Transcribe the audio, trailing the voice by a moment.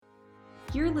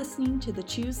You're listening to the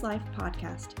Choose Life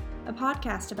podcast, a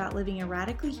podcast about living a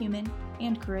radically human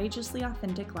and courageously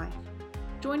authentic life.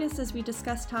 Join us as we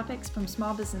discuss topics from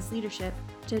small business leadership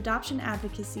to adoption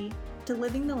advocacy to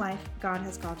living the life God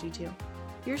has called you to.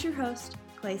 Here's your host,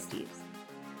 Clay Steves.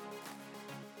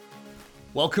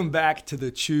 Welcome back to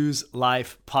the Choose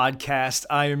Life podcast.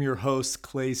 I am your host,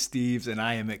 Clay Steves, and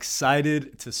I am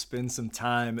excited to spend some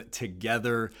time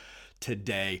together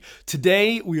today.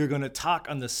 Today, we are going to talk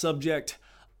on the subject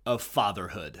of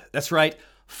fatherhood. That's right,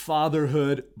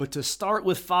 fatherhood. But to start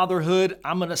with fatherhood,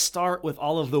 I'm going to start with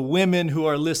all of the women who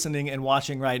are listening and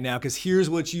watching right now, because here's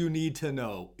what you need to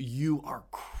know. You are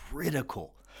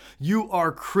critical. You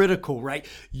are critical, right?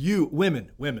 You,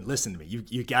 women, listen to me.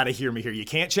 You got to hear me here. You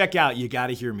can't check out. You got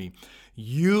to hear me.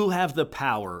 You have the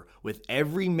power with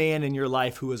every man in your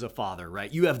life who is a father,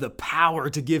 right? You have the power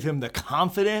to give him the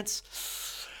confidence,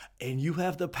 and you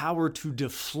have the power to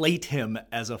deflate him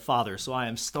as a father. So I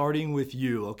am starting with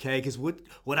you, okay? Because what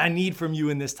I need from you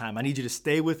in this time, I need you to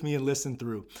stay with me and listen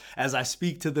through as I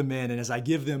speak to the men and as I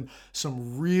give them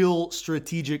some real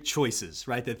strategic choices,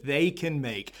 right, that they can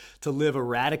make to live a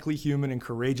radically human and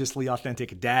courageously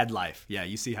authentic dad life. Yeah,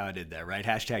 you see how I did that, right?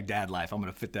 Hashtag dad life. I'm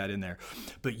going to fit that in there.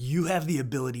 But you have the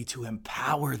ability to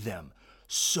empower them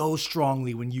so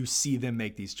strongly when you see them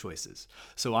make these choices.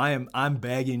 So I'm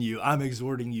begging you, I'm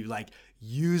exhorting you, like,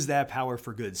 use that power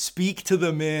for good. Speak to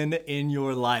the men in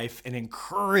your life and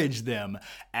encourage them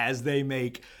as they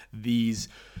make these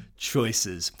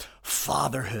choices.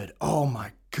 Fatherhood, oh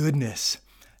my goodness.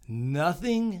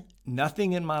 Nothing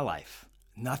in my life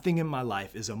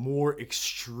is a more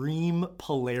extreme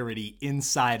polarity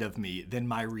inside of me than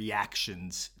my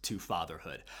reactions to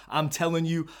fatherhood. I'm telling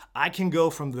you, I can go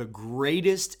from the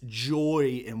greatest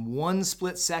joy in one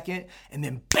split second and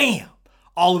then bam,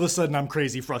 all of a sudden I'm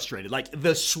crazy frustrated. Like,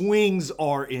 the swings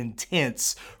are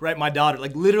intense, right? My daughter,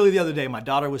 like literally the other day, my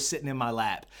daughter was sitting in my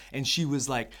lap and she was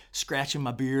like scratching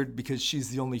my beard because she's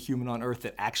the only human on earth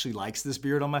that actually likes this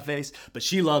beard on my face, but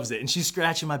she loves it. And she's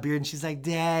scratching my beard and she's like,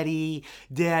 Daddy.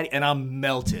 And I'm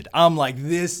melted. I'm like,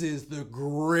 this is the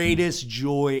greatest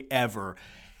joy ever.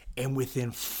 And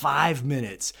within 5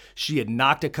 minutes, she had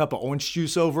knocked a cup of orange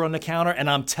juice over on the counter, and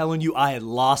I'm telling you, I had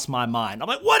lost my mind. I'm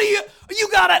like, you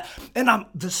got it? And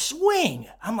the swing.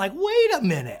 I'm like, wait a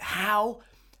minute. How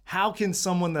can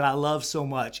someone that I love so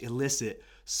much elicit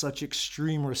such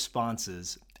extreme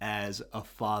responses as a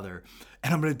father?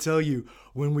 And I'm going to tell you,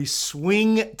 when we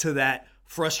swing to that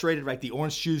frustrated, right, the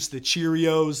orange juice, the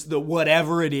Cheerios, the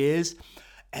whatever it is,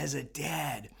 as a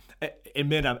dad,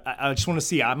 admit, I just want to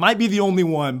see, I might be the only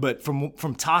one, but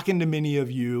from talking to many of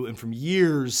you and from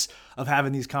years of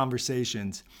having these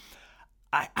conversations,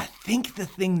 I think the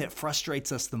thing that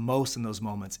frustrates us the most in those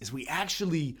moments is we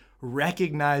actually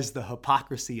recognize the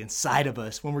hypocrisy inside of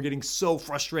us when we're getting so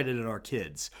frustrated at our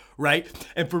kids, right?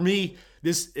 And for me,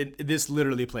 this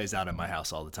literally plays out in my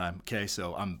house all the time. Okay,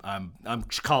 so I'm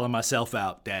calling myself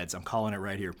out, dads. I'm calling it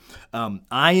right here.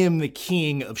 I am the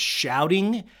king of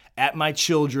shouting at my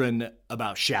children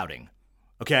about shouting,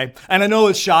 okay? And I know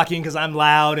it's shocking because I'm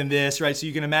loud and this, right? So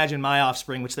you can imagine my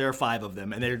offspring, which there are 5 of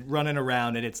them, and they're running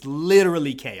around and it's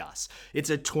literally chaos. It's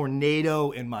a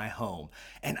tornado in my home.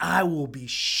 And I will be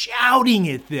shouting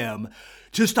at them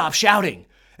to stop shouting.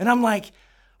 And I'm like,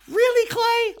 really,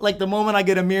 Clay? Like, the moment I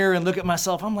get a mirror and look at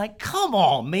myself, I'm like, come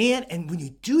on, man. And when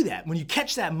you do that, when you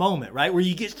catch that moment, right, where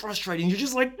you get frustrated and you're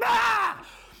just like, ah!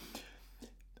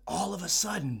 All of a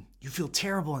sudden, you feel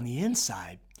terrible on the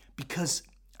inside because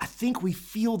I think we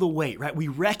feel the weight, right? We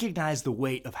recognize the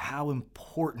weight of how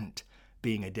important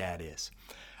being a dad is,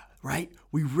 right?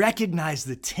 We recognize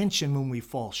the tension when we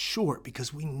fall short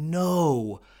because we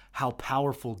know how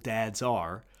powerful dads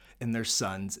are in their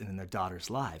sons and in their daughters'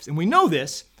 lives. And we know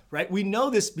this, right? We know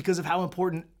this because of how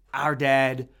important our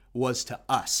dad was to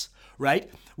us, right?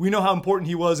 We know how important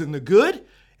he was in the good,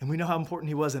 and we know how important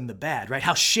he was in the bad, right?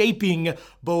 How shaping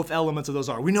both elements of those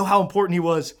are. We know how important he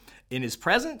was in his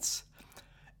presence,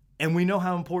 and we know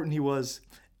how important he was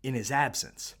in his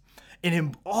absence. And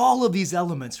in all of these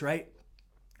elements, right,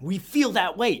 we feel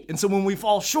that weight. And so when we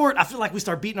fall short, I feel like we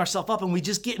start beating ourselves up and we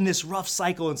just get in this rough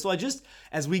cycle. And so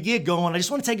as we get going, I just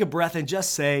want to take a breath and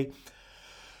just say,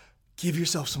 give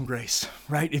yourself some grace,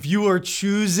 right? If you are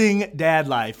choosing dad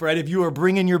life, right? If you are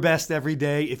bringing your best every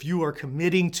day, if you are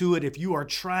committing to it, if you are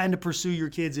trying to pursue your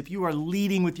kids, if you are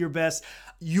leading with your best,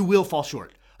 you will fall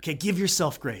short. Okay, give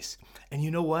yourself grace. And you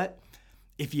know what?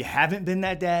 If you haven't been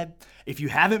that dad, if you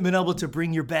haven't been able to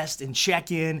bring your best and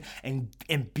check in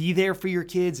and be there for your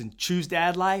kids and choose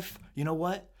dad life, you know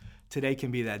what? today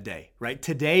can be that day, right?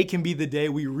 Today can be the day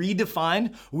we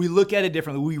look at it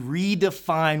differently. We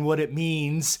redefine what it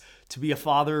means to be a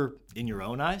father in your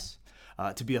own eyes,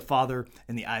 to be a father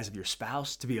in the eyes of your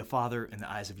spouse, to be a father in the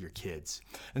eyes of your kids.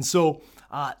 And so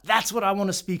that's what I want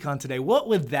to speak on today. What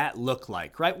would that look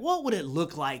like, right? What would it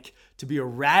look like to be a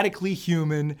radically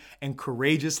human and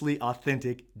courageously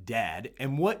authentic dad?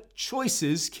 And what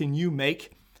choices can you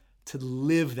make to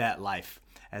live that life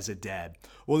as a dad?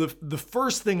 Well, the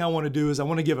first thing I want to do is I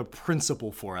want to give a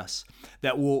principle for us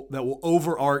that will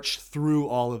overarch through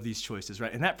all of these choices,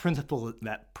 right? And that principle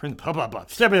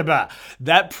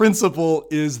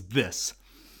is this: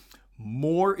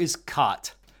 more is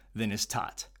caught than is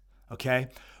taught. Okay?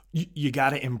 You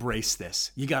got to embrace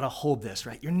this. You got to hold this,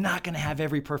 right? You're not going to have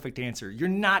every perfect answer. You're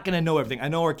not going to know everything. I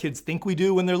know our kids think we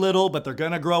do when they're little, but they're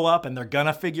going to grow up and they're going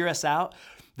to figure us out.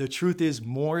 The truth is,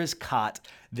 more is caught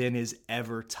than is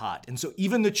ever taught. And so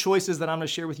even the choices that I'm going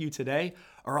to share with you today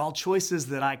are all choices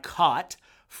that I caught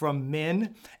from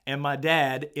men and my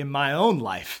dad in my own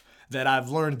life, that I've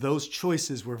learned those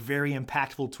choices were very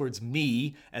impactful towards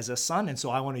me as a son. And so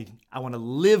I want to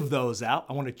live those out.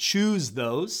 I want to choose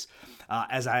those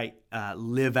as I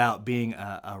live out being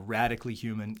a radically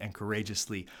human and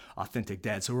courageously authentic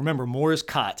dad. So remember, more is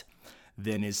caught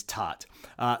than is taught.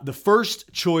 The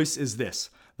first choice is this.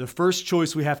 The first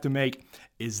choice we have to make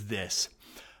is this: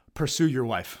 pursue your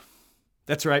wife.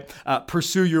 That's right.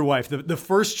 Pursue your wife. The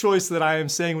first choice that I am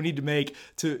saying we need to make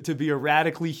to be a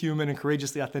radically human and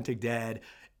courageously authentic dad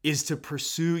is to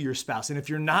pursue your spouse. And if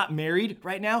you're not married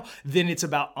right now, then it's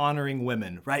about honoring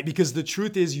women, right? Because the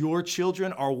truth is, your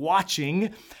children are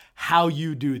watching how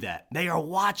you do that. They are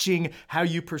watching how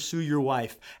you pursue your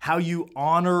wife, how you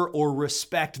honor or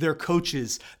respect their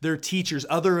coaches, their teachers,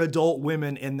 other adult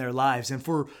women in their lives. And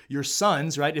for your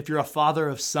sons, right, if you're a father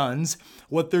of sons,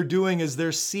 what they're doing is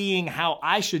they're seeing how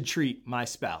I should treat my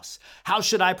spouse. How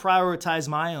should I prioritize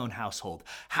my own household?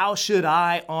 How should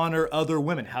I honor other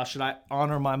women? How should I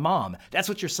honor my mom? That's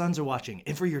what your sons are watching.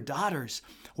 And for your daughters,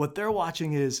 what they're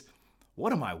watching is,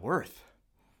 what am I worth?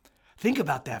 Think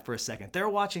about that for a second. They're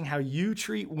watching how you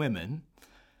treat women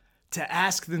to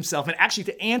ask themselves, and actually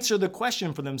to answer the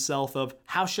question for themselves of,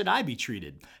 how should I be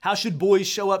treated? How should boys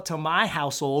show up to my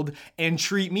household and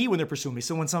treat me when they're pursuing me?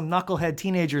 So when some knucklehead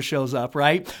teenager shows up,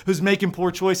 right, who's making poor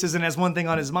choices and has one thing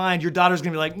on his mind, your daughter's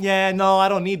gonna be like, yeah, no, I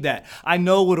don't need that. I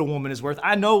know what a woman is worth.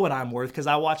 I know what I'm worth because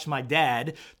I watched my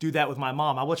dad do that with my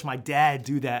mom. I watched my dad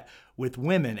do that with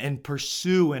women and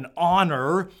pursue and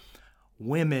honor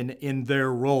women in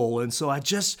their role. And so I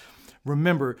just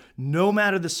remember, no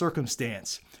matter the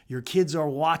circumstance, your kids are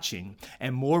watching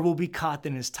and more will be caught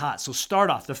than is taught. So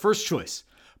start off, the first choice,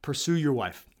 pursue your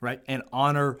wife, right? And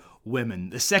honor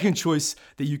women. The second choice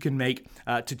that you can make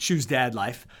to choose dad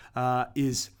life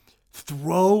is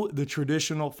throw the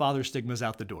traditional father stigmas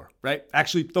out the door, right?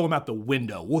 Actually, throw them out the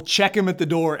window. We'll check them at the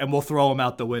door and we'll throw them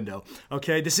out the window,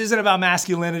 okay? This isn't about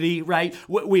masculinity, right?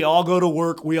 We all go to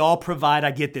work. We all provide.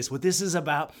 I get this. What this is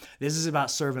about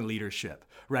servant leadership,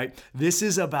 right? This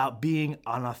is about being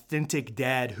an authentic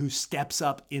dad who steps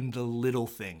up in the little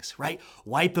things, right?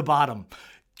 Wipe the bottom.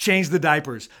 Change the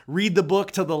diapers, read the book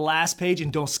to the last page,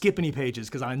 and don't skip any pages,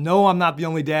 because I know I'm not the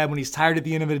only dad when he's tired at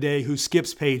the end of the day who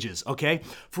skips pages, okay?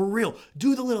 For real,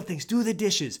 do the little things, do the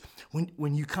dishes.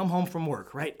 When you come home from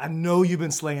work, right? I know you've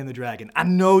been slaying the dragon. I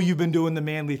know you've been doing the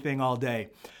manly thing all day.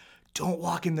 Don't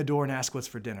walk in the door and ask what's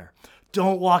for dinner.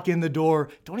 Don't even walk in the door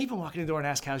and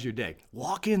ask how's your day.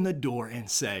 Walk in the door and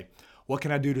say, what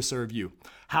can I do to serve you?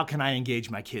 How can I engage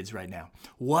my kids right now?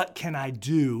 What can I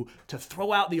do to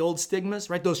throw out the old stigmas,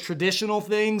 right? Those traditional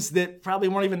things that probably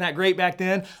weren't even that great back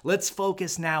then. Let's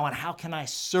focus now on how can I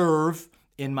serve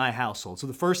in my household. So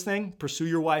the first thing, pursue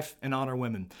your wife and honor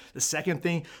women. The second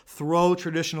thing, throw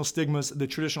traditional stigmas, the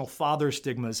traditional father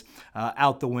stigmas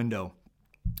out the window.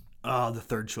 The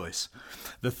third choice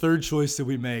that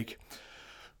we make.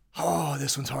 Oh,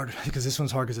 this one's hard because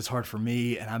it's hard for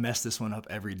me, and I mess this one up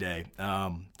every day.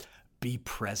 Be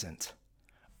present.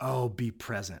 Oh, be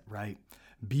present, right?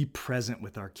 Be present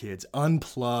with our kids.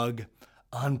 Unplug,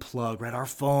 right? Our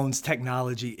phones,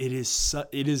 technology, it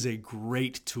is a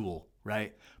great tool,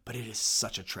 right? But it is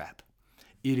such a trap.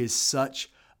 It is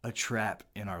such a trap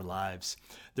in our lives.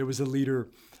 There was a leader,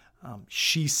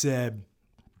 she said,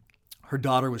 her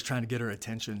daughter was trying to get her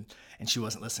attention and she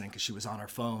wasn't listening because she was on her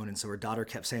phone. And so her daughter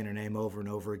kept saying her name over and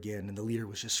over again. And the leader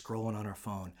was just scrolling on her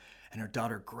phone. And her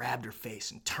daughter grabbed her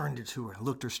face and turned it to her and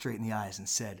looked her straight in the eyes and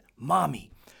said,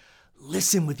 "Mommy,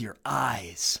 listen with your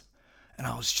eyes." And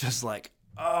I was just like,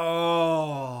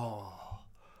 oh,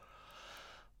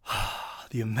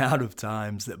 the amount of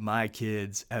times that my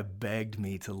kids have begged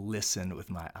me to listen with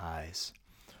my eyes,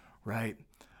 right?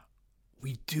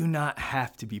 We do not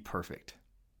have to be perfect.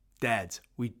 Dads,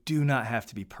 we do not have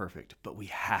to be perfect, but we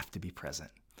have to be present.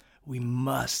 We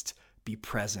must be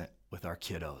present with our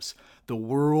kiddos. The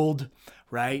world,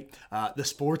 right? The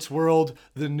sports world,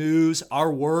 the news,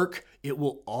 our work, it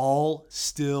will all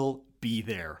still be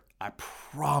there. I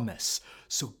promise.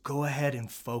 So go ahead and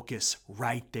focus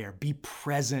right there. Be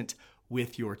present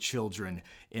with your children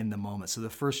in the moment. So the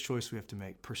first choice we have to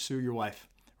make, pursue your wife,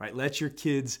 right? Let your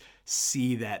kids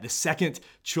see that. The second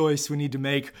choice we need to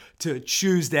make to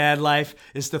choose dad life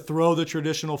is to throw the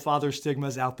traditional father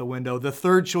stigmas out the window. The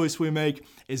third choice we make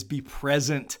is be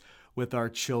present with our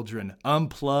children.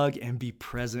 Unplug and be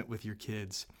present with your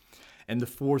kids. And the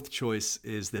fourth choice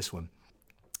is this one.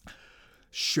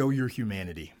 Show your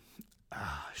humanity.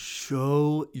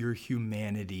 Show your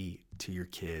humanity to your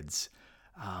kids.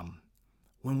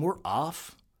 When we're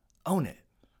off, own it.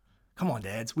 Come on,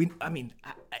 dads.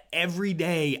 Every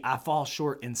day I fall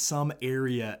short in some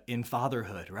area in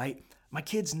fatherhood, right? My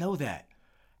kids know that.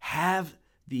 Have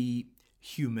the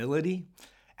humility,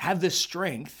 have the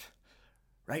strength,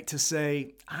 right, to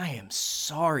say, I am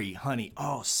sorry, honey.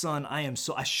 Oh, son, I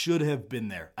should have been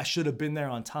there. I should have been there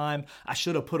on time. I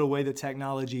should have put away the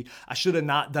technology. I should have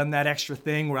not done that extra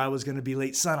thing where I was going to be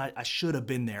late. Son, I should have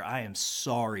been there. I am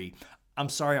sorry. I'm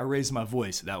sorry I raised my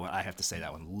voice. That one, I have to say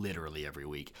that one literally every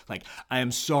week. Like, I am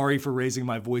sorry for raising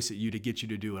my voice at you to get you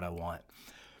to do what I want.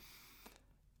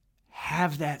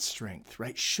 Have that strength,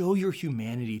 right? Show your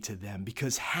humanity to them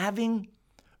because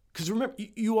remember,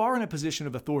 you are in a position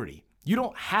of authority. You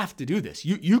don't have to do this.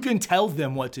 You can tell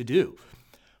them what to do.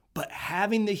 But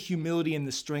having the humility and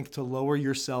the strength to lower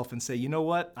yourself and say, you know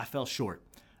what? I fell short.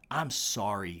 I'm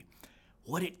sorry.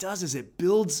 What it does is it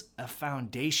builds a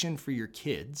foundation for your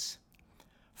kids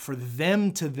for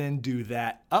them to then do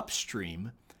that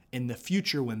upstream in the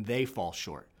future when they fall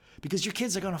short. Because your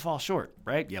kids are going to fall short,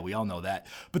 right? Yeah, we all know that.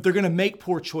 But they're going to make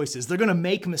poor choices. They're going to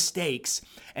make mistakes.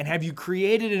 And have you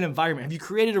created an environment? Have you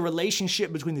created a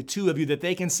relationship between the two of you that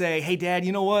they can say, hey, Dad,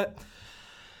 you know what?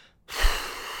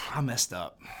 I messed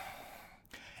up.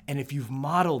 And if you've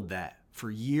modeled that for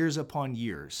years upon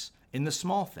years in the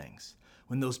small things,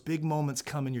 when those big moments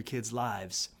come in your kids'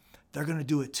 lives, they're going to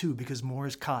do it too because more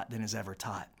is caught than is ever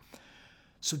taught.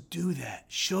 So do that.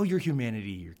 Show your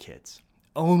humanity to your kids.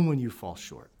 Own when you fall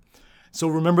short. So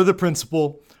remember the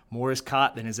principle, more is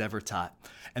caught than is ever taught.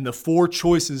 And the 4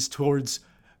 choices towards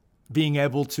being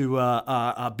able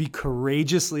to be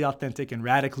courageously authentic and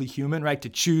radically human, right? To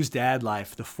choose dad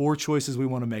life, the 4 choices we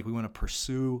want to make. We want to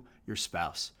pursue your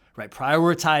spouse, right?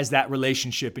 Prioritize that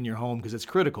relationship in your home because it's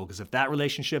critical. Because if that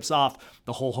relationship's off,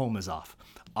 the whole home is off.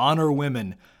 Honor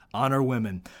women. Honor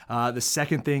women. The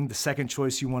second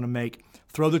choice you want to make,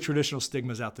 throw the traditional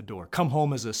stigmas out the door. Come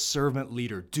home as a servant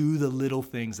leader. Do the little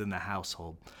things in the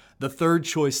household. The third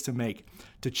choice to make,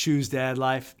 to choose dad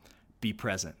life, be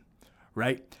present,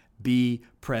 right? Be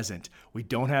present. We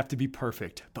don't have to be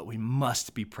perfect, but we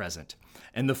must be present.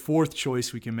 And the fourth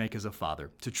choice we can make as a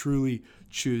father, to truly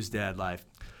choose dad life,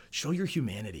 show your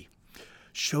humanity.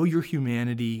 Show your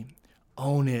humanity,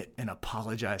 own it, and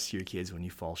apologize to your kids when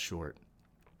you fall short.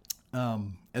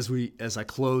 As I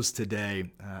close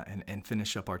today and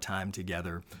finish up our time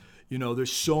together,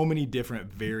 there's so many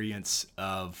different variants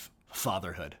of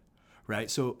fatherhood, right?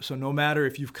 So no matter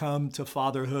if you've come to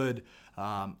fatherhood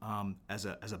as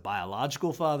a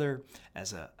biological father,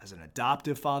 as an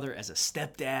adoptive father, as a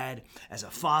stepdad, as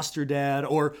a foster dad,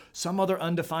 or some other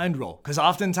undefined role, because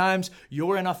oftentimes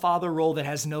you're in a father role that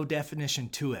has no definition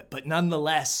to it, but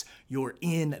nonetheless you're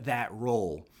in that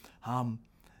role.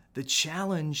 The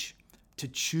challenge to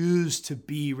choose to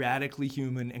be radically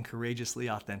human and courageously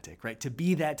authentic, right? To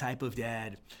be that type of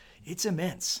dad, it's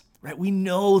immense, right? We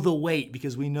know the weight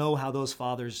because we know how those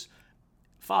fathers,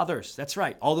 that's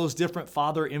right, all those different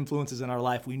father influences in our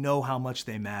life, we know how much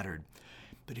they mattered.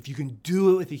 But if you can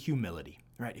do it with a humility,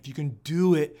 right? If you can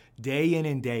do it day in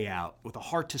and day out with a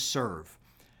heart to serve,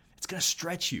 it's going to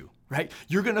stretch you, right?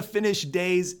 You're going to finish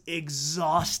days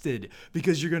exhausted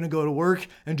because you're going to go to work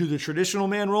and do the traditional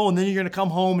man role, and then you're going to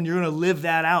come home and you're going to live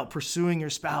that out, pursuing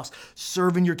your spouse,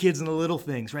 serving your kids in the little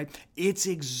things, right? It's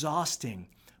exhausting.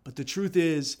 But the truth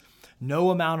is,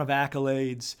 no amount of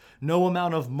accolades, no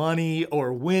amount of money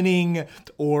or winning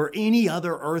or any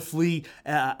other earthly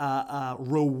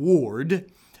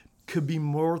reward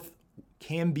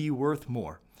can be worth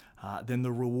more than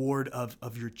the reward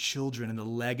of your children and the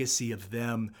legacy of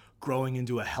them growing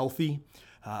into a healthy,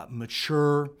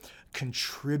 mature,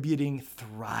 contributing,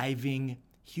 thriving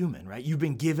human, right? You've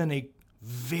been given a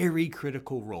very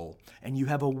critical role and you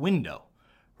have a window,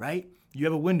 right? You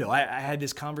have a window. I had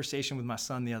this conversation with my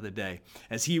son the other day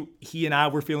as he and I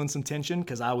were feeling some tension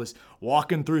because I was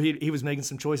walking through, he was making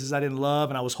some choices I didn't love,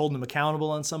 and I was holding him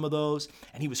accountable on some of those,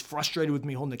 and he was frustrated with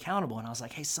me holding accountable, and I was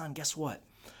like, hey son, guess what?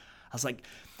 I was like,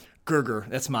 Gerger,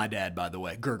 that's my dad, by the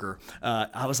way, Gerger.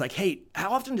 I was like, hey,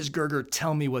 how often does Gerger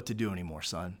tell me what to do anymore,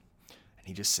 son? And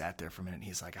he just sat there for a minute, and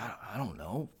he's like, I don't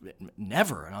know,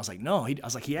 never. And I was like, no,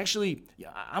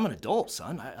 I'm an adult,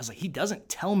 son. I was like, he doesn't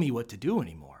tell me what to do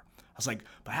anymore. I was like,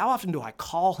 but how often do I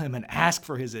call him and ask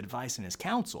for his advice and his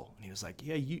counsel? And he was like,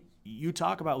 yeah, you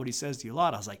talk about what he says to you a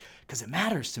lot. I was like, because it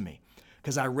matters to me,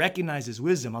 because I recognize his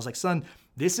wisdom. I was like, son,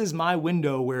 this is my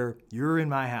window where you're in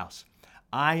my house.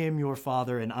 I am your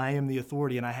father, and I am the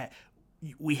authority, and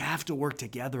we have to work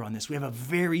together on this. We have a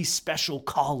very special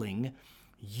calling.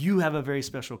 You have a very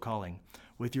special calling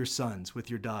with your sons, with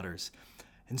your daughters.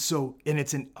 And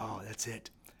it's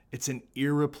an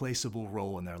irreplaceable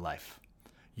role in their life.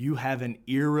 You have an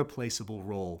irreplaceable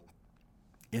role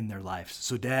in their lives.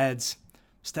 So dads,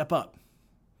 step up.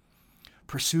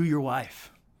 Pursue your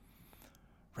wife,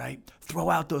 right? Throw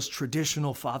out those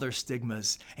traditional father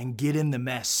stigmas and get in the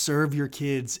mess. Serve your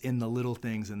kids in the little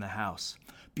things in the house.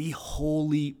 Be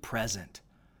wholly present,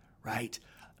 right?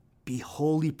 Be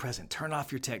wholly present. Turn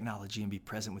off your technology and be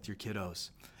present with your kiddos.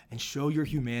 And show your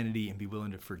humanity and be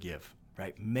willing to forgive,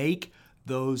 right? Make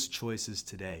those choices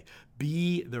today.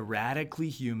 Be the radically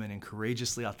human and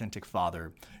courageously authentic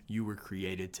father you were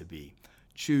created to be.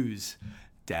 Choose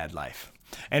dad life.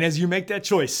 And as you make that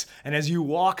choice, and as you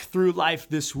walk through life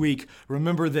this week,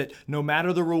 remember that no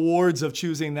matter the rewards of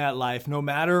choosing that life, no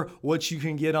matter what you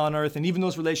can get on earth, and even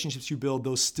those relationships you build,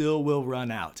 those still will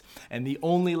run out. And the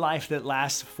only life that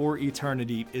lasts for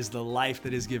eternity is the life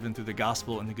that is given through the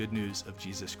gospel and the good news of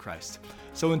Jesus Christ.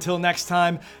 So until next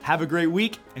time, have a great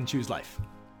week and choose life.